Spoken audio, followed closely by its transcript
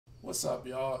What's up,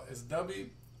 y'all? It's Dubby,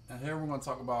 and here we're going to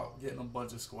talk about getting a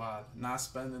budget squad, not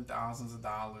spending thousands of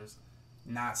dollars,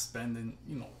 not spending,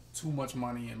 too much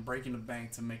money and breaking the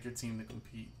bank to make your team to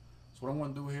compete. So what I'm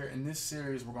going to do here in this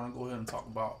series, we're going to go ahead and talk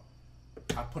about,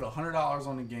 I put $100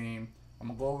 on the game. I'm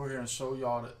going to go over here and show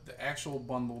y'all the actual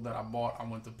bundle that I bought. I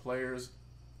went to players.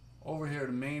 Over here,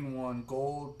 the main one,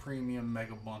 Gold Premium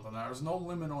Mega Bundle. Now, there's no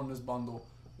limit on this bundle,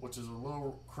 which is a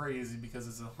little crazy because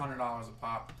it's $100 a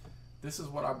pop. This is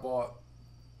what I bought,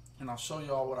 and I'll show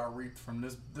y'all what I reaped from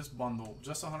this bundle.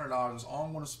 Just $100 is all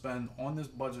I'm going to spend on this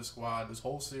budget squad, this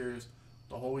whole series,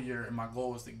 the whole year. And my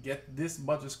goal is to get this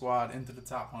budget squad into the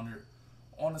top 100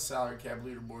 on the salary cap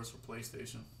leaderboards for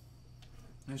PlayStation,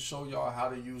 and show y'all how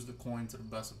to use the coin to the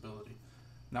best ability.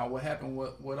 Now, what happened?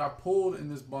 What I pulled in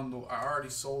this bundle, I already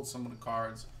sold some of the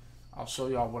cards. I'll show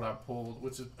y'all what I pulled,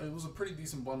 it was a pretty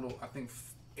decent bundle. I think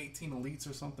 18 elites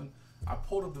or something. I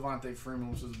pulled up Devontae Freeman,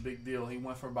 which was a big deal. He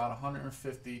went for about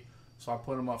 150, so I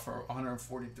put him up for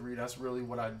 143. That's really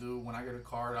what I do when I get a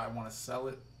card. I want to sell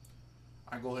it.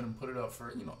 I go ahead and put it up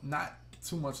for not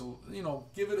too much.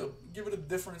 Give it a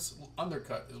difference.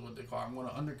 Undercut is what they call it. I'm going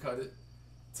to undercut it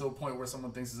to a point where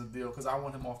someone thinks it's a deal because I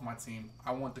want him off my team.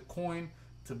 I want the coin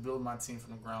to build my team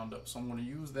from the ground up. So I'm going to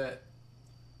use that.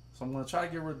 So I'm going to try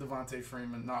to get rid of Devontae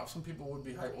Freeman. Now, some people would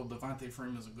be hyped, well, Devontae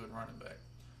Freeman is a good running back.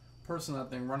 Personally, I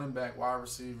think running back, wide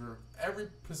receiver, every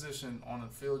position on the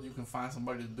field, you can find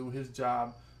somebody to do his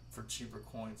job for cheaper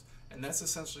coins. And that's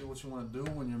essentially what you want to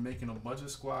do when you're making a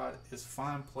budget squad, is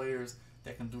find players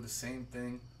that can do the same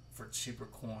thing for cheaper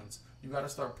coins. You got to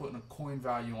start putting a coin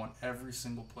value on every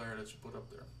single player that you put up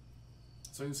there.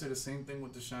 So you can say the same thing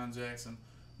with Deshaun Jackson,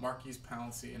 Marquise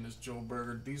Pouncey, and this Joe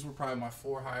Burger. These were probably my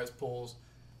 4 highest pulls.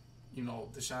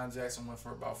 Deshaun Jackson went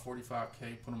for about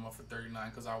 45K, put him up for 39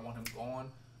 because I want him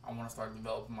gone. I want to start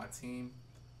developing my team.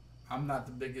 I'm not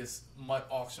the biggest Mut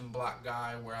auction block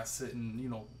guy where I sit and,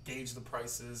 gauge the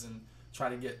prices and try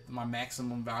to get my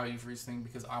maximum value for each thing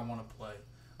because I want to play.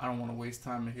 I don't want to waste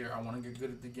time in here. I want to get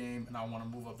good at the game, and I want to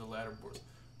move up the ladder boards.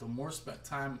 The more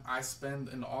time I spend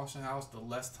in the auction house, the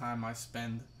less time I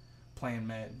spend playing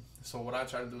Madden. So what I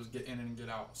try to do is get in and get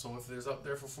out. So if there's up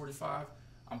there for 45,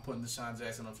 I'm putting Deshaun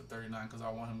Jackson up for 39 because I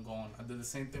want him going. I did the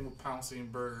same thing with Pouncey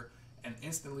and Burger, and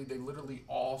instantly they literally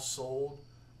all sold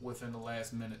within the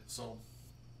last minute. So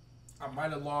I might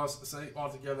have lost, say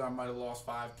altogether I might have lost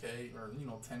 5K or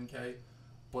 10K,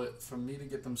 but for me to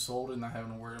get them sold and not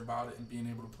having to worry about it and being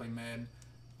able to play Madden,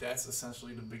 that's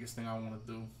essentially the biggest thing I want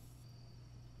to do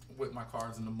with my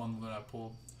cards in the bundle that I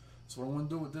pulled. So what I'm going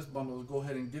to do with this bundle is go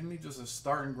ahead and give me just a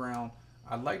starting ground.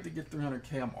 I'd like to get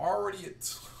 300K. I'm already at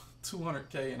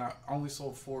 200K and I only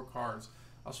sold 4 cards.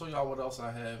 I'll show y'all what else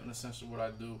I have and essentially what I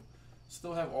do.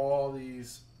 Still have all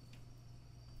these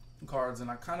cards,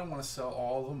 and I kind of want to sell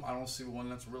all of them. I don't see one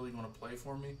that's really going to play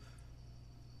for me.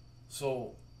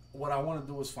 So what I want to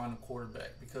do is find a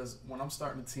quarterback, because when I'm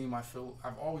starting a team, I've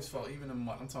always felt, even in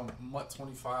Mut, I'm talking Mut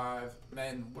 25,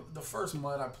 man, the first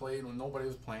Mut I played when nobody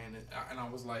was playing it, and I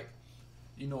was like,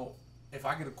 if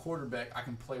I get a quarterback, I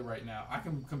can play right now. I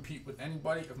can compete with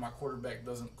anybody if my quarterback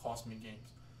doesn't cost me games.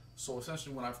 So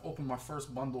essentially, when I've opened my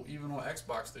first bundle, even on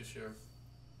Xbox this year,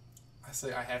 I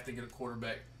say I have to get a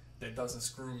quarterback that doesn't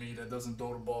screw me, that doesn't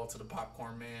throw the ball to the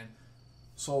popcorn man.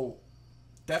 So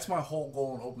that's my whole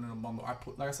goal in opening a bundle.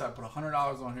 Like I said, I put $100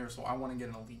 on here, so I want to get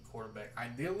an elite quarterback.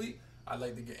 Ideally, I'd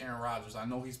like to get Aaron Rodgers. I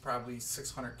know he's probably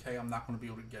 600K. I'm not going to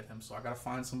be able to get him, so I got to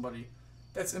find somebody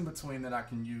that's in between that I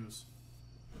can use.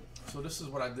 So this is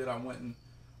what I did. I went and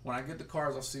when I get the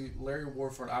cards, I'll see Larry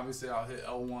Warford. Obviously, I'll hit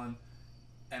L1,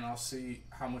 and I'll see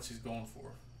how much he's going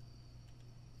for.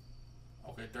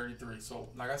 Okay, 33. So,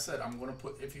 like I said, I'm going to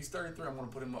put, if he's 33, I'm going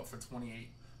to put him up for 28.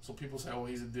 So people say, oh,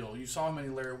 he's a deal. You saw how many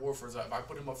Larry Warfords. If I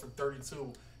put him up for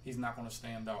 32, he's not going to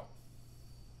stand out.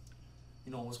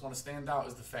 What's going to stand out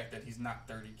is the fact that he's not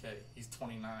 30K. He's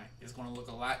 29. It's going to look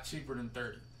a lot cheaper than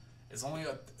 30. It's only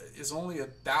a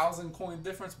 1,000 coin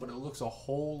difference, but it looks a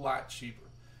whole lot cheaper.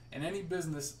 In any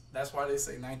business, that's why they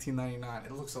say $19.99.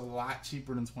 It looks a lot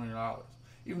cheaper than $20.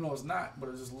 Even though it's not, but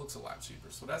it just looks a lot cheaper.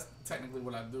 So that's technically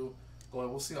what I do. Go ahead,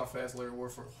 we'll see how fast Larry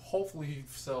Warford. Hopefully he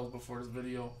sells before this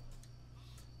video.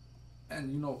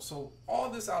 And so all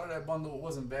this out of that bundle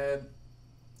wasn't bad.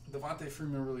 Devontae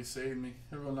Freeman really saved me.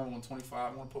 Here we go, another 125.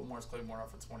 I want to put Morris Claiborne up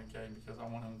for 20K because I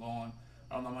want him gone.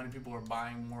 I don't know how many people are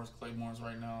buying Morris Claiborne's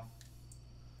right now.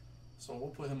 So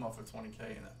we'll put him up for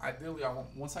 20K. And ideally,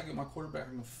 once I get my quarterback, I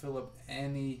can fill up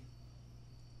any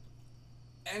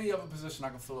other position I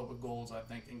can fill up with golds, I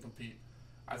think, and compete.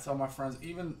 I tell my friends,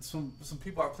 even some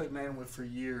people I played Madden with for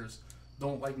years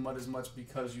don't like Mut as much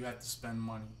because you have to spend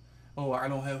money. oh, I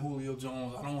don't have Julio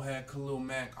Jones, I don't have Khalil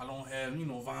Mack, I don't have,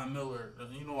 Von Miller,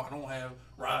 I don't have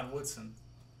Rod Woodson.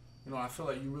 I feel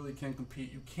like you really can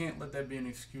compete. You can't let that be an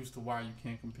excuse to why you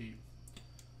can't compete.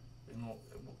 You know,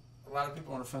 a lot of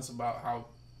people are on the fence about how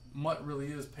Mutt really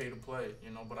is pay to play,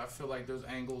 but I feel like there's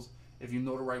angles if you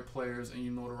know the right players and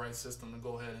you know the right system to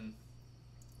go ahead and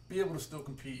be able to still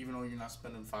compete even though you're not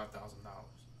spending $5,000.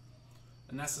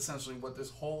 And that's essentially what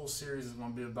this whole series is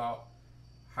going to be about,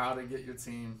 how to get your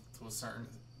team to a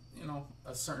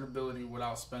certain ability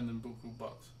without spending buku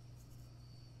bucks.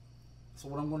 So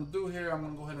what I'm going to do here, I'm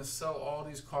going to go ahead and sell all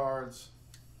these cards,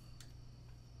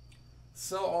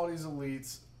 sell all these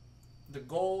elites. The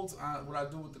golds, what I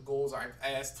do with the golds, I've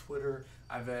asked Twitter,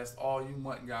 I've asked all you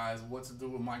Mutt guys what to do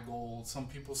with my golds. Some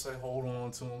people say hold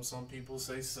on to them, some people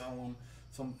say sell them.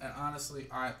 And honestly,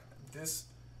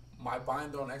 my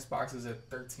binder on Xbox is at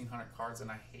 1,300 cards,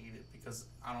 and I hate it because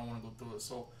I don't want to go through it.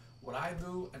 So what I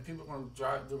do, and people are going to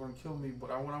they're going to kill me, but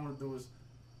what I'm going to do is,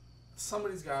 some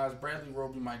of these guys, Bradley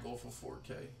Roby might go for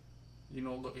 4K.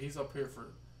 Look, he's up here for,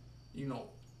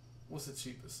 what's the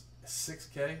cheapest?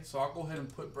 6K. So I'll go ahead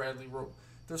and put Bradley Roby.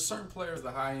 There's certain players,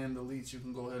 the high-end elites, you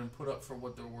can go ahead and put up for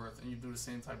what they're worth, and you do the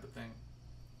same type of thing.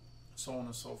 So on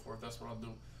and so forth. That's what I'll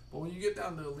do. But when you get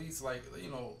down to elites, like,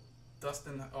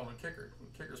 Dustin, the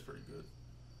kicker's pretty good.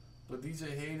 But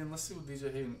DJ Hayden, let's see what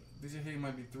DJ Hayden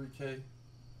might be 3K.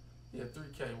 Yeah,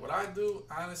 3K. What I do,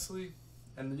 honestly,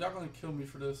 and y'all going to kill me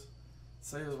for this,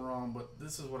 say it's wrong, but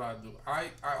this is what I do. I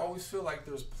always feel like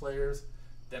there's players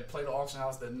that play the auction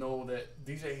house that know that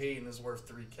DJ Hayden is worth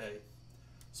 3K.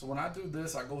 So when I do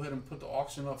this, I go ahead and put the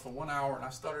auction up for 1 hour, and I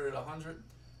started at 100.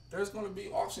 There's going to be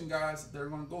auction guys that are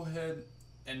going to go ahead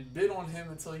and bid on him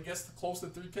until he gets close to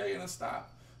 3K and then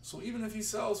stop. So even if he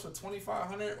sells for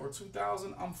 2,500 or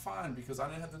 2,000, I'm fine because I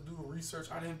didn't have to do the research.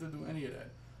 I didn't have to do any of that.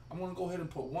 I'm going to go ahead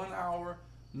and put 1 hour,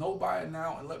 no buy it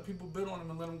now, and let people bid on him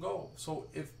and let him go. So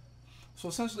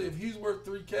essentially, if he's worth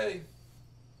 3K,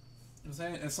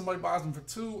 and somebody buys him for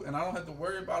 2, and I don't have to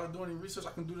worry about it, do any research,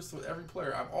 I can do this with every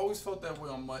player. I've always felt that way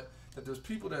on Mutt, that there's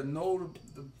people that know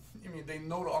they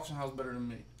know the auction house better than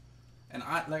me. And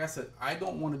like I said, I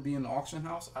don't want to be in the auction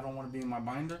house. I don't want to be in my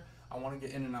binder. I want to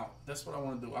get in and out. That's what I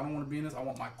want to do. I don't want to be in this. I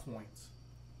want my coins.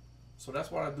 So that's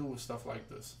what I do with stuff like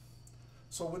this.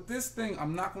 So with this thing,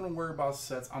 I'm not going to worry about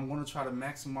sets. I'm going to try to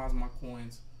maximize my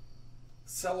coins,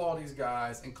 sell all these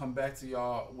guys, and come back to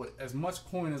y'all with as much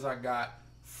coin as I got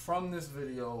from this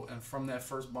video and from that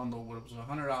first bundle, which was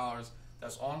 $100.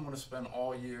 That's all I'm going to spend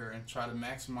all year and try to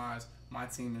maximize my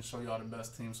team and show y'all the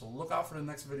best team. So look out for the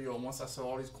next video. And once I sell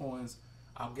all these coins,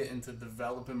 I'll get into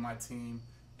developing my team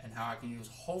and how I can use.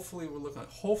 Hopefully we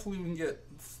can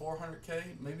get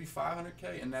 400K, maybe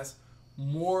 500K, and that's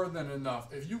more than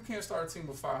enough. If you can't start a team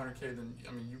with 500K, then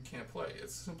you can't play.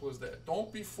 It's simple as that.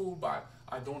 Don't be fooled by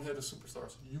I don't have the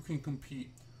superstars. You can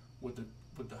compete with the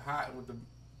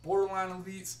borderline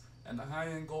elites and the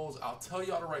high-end goals. I'll tell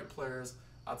y'all the right players.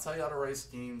 I'll tell y'all the right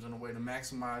schemes and a way to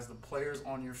maximize the players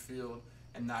on your field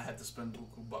and not have to spend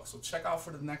buku bucks. So check out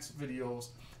for the next videos.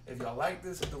 If y'all like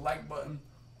this, hit the like button.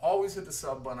 Always hit the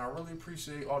sub button. I really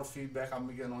appreciate all the feedback I've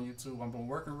been getting on YouTube. I've been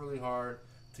working really hard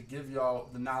to give y'all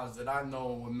the knowledge that I know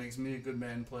what makes me a good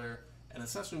Madden player and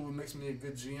essentially what makes me a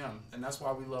good GM. And that's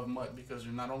why we love Mutt, because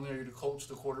you're not only are you the coach,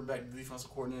 the quarterback, the defensive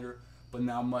coordinator, but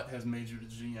now Mutt has made you the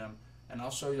GM. And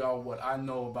I'll show y'all what I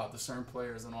know about the certain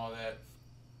players and all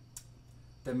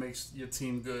that makes your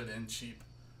team good and cheap.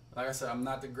 Like I said, I'm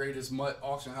not the greatest Mutt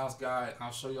auction house guy.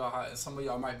 I'll show y'all how, some of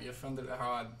y'all might be offended at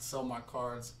how I sell my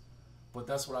cards, but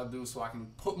that's what I do so I can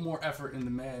put more effort into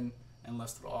Madden and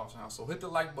less to the auction house. So hit the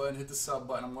like button, hit the sub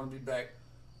button. I'm going to be back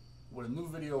with a new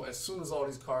video as soon as all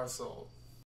these cards sold.